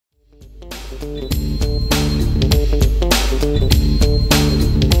Well,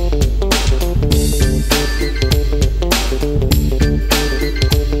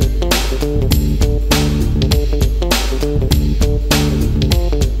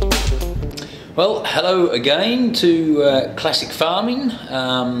 hello again to Classic Farming,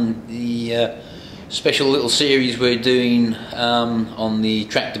 the special little series we're doing on the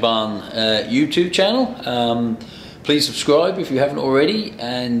Tractor Barn YouTube channel. Please subscribe if you haven't already,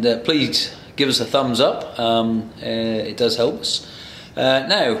 and please give us a thumbs up. It does help us.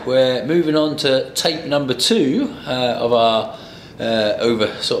 Now we're moving on to tape number 2 of our over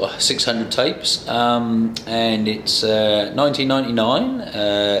sort of 600 tapes, and it's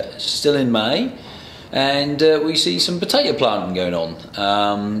 1999, still in May, and we see some potato planting going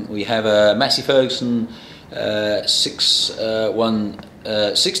on. We have a Massey Ferguson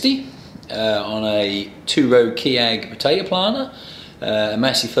 6160 on a 2-row Keyag potato planter, a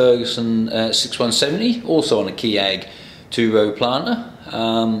Massey Ferguson 6170 also on a Keyag 2-row planter.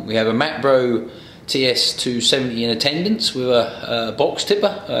 We have a Macbro TS 270 in attendance with a box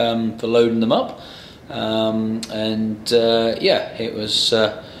tipper for loading them up, yeah, it was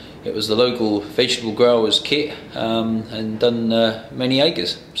the local vegetable growers kit, and done many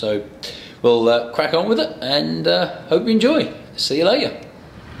acres. So we'll crack on with it, and hope you enjoy. See you later.